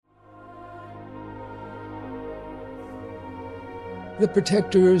The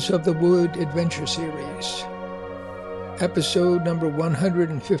Protectors of the Wood Adventure Series, episode number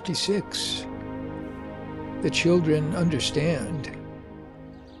 156, The Children Understand.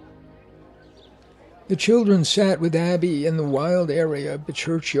 The children sat with Abby in the wild area of the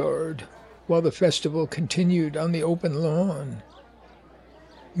churchyard while the festival continued on the open lawn.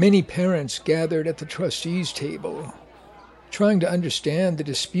 Many parents gathered at the trustees' table, trying to understand the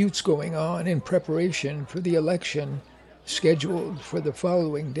disputes going on in preparation for the election scheduled for the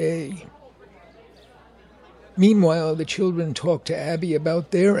following day. Meanwhile, the children talked to Abby about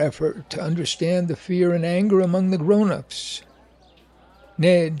their effort to understand the fear and anger among the grown-ups.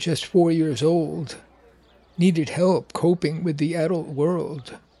 Ned, just 4 years old, needed help coping with the adult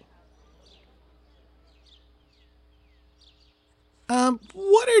world.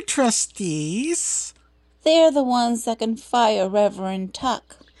 What are trustees? They're the ones that can fire Reverend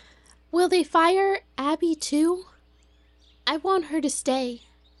Tuck. Will they fire Abby too? I want her to stay.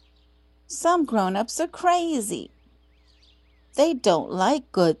 Some grown-ups are crazy. They don't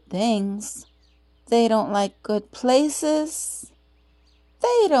like good things. They don't like good places.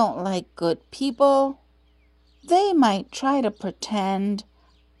 They don't like good people. They might try to pretend,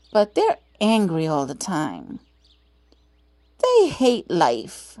 but they're angry all the time. They hate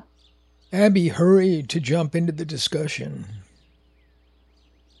life. Abby hurried to jump into the discussion.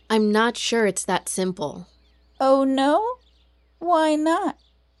 I'm not sure it's that simple. Oh, no? Why not?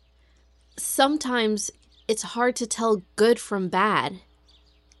 Sometimes it's hard to tell good from bad,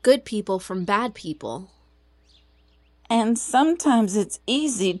 good people from bad people. And sometimes it's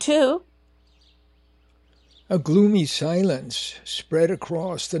easy, too. A gloomy silence spread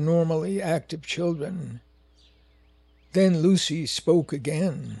across the normally active children. Then Lucy spoke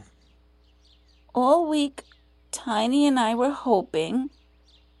again. All week, Tiny and I were hoping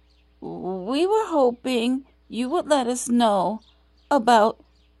you would let us know about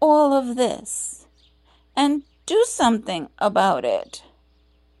all of this and do something about it.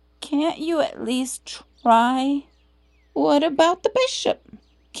 Can't you at least try? What about the bishop?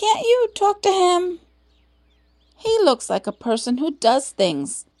 Can't you talk to him? He looks like a person who does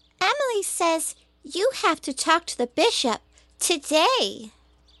things. Emily says you have to talk to the bishop today.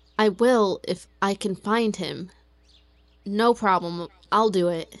 I will if I can find him. No problem, I'll do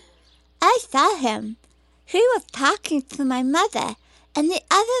it. I saw him. He was talking to my mother and the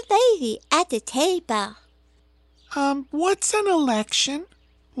other lady at the table. What's an election?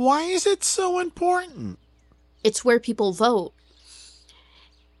 Why is it so important? It's where people vote.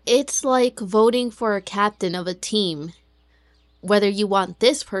 It's like voting for a captain of a team, whether you want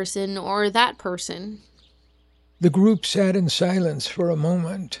this person or that person. The group sat in silence for a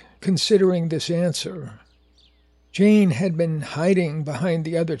moment, considering this answer. Jane had been hiding behind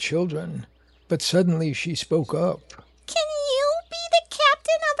the other children, but suddenly she spoke up. Can you be the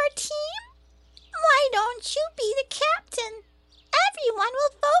captain of our team? Why don't you be the captain? Everyone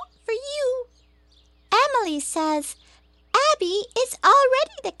will vote for you. Emily says Abby is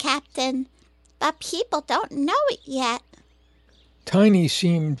already the captain, but people don't know it yet. Tiny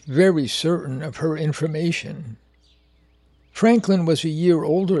seemed very certain of her information. Franklin was a year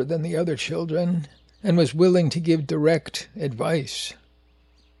older than the other children and was willing to give direct advice.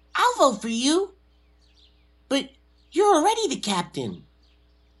 I'll vote for you. But you're already the captain.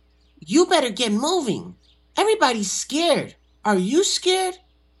 You better get moving. Everybody's scared. Are you scared?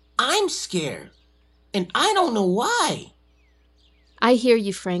 I'm scared. And I don't know why. I hear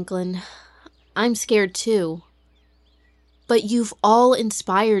you, Franklin. I'm scared too. But you've all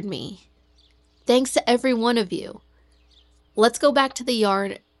inspired me. Thanks to every one of you. Let's go back to the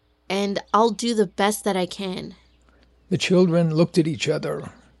yard, and I'll do the best that I can. The children looked at each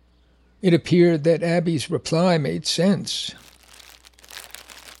other. It appeared that Abby's reply made sense.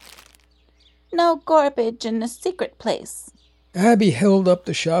 No garbage in the secret place. Abby held up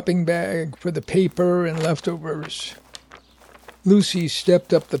the shopping bag for the paper and leftovers. Lucy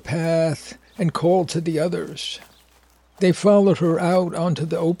stepped up the path and called to the others. They followed her out onto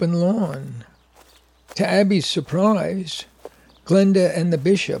the open lawn. To Abby's surprise, Glenda and the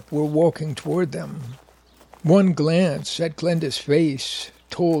bishop were walking toward them. One glance at Glenda's face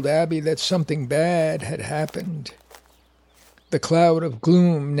told Abby that something bad had happened. The cloud of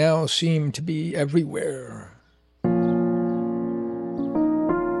gloom now seemed to be everywhere.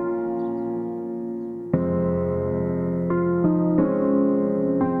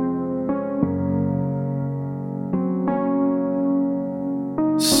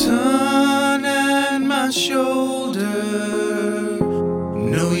 Sun at my shoulder,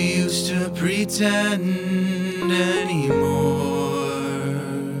 no use to pretend anymore.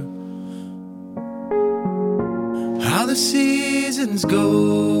 How the seasons go.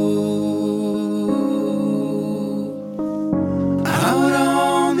 Out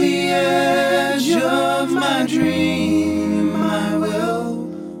on the edge of my dream I will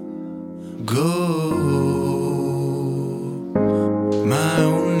go. My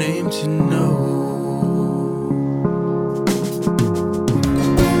own name to know.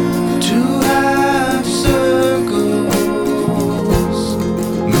 To have circles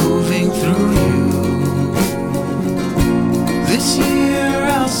moving through you. This year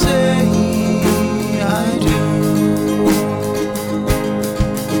I'll say I do.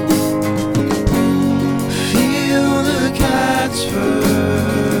 Feel the cat's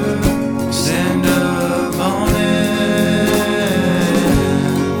fur, stand up on it,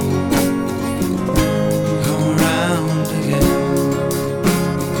 go round again.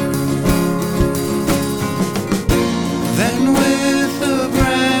 Then with the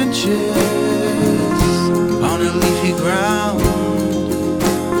branches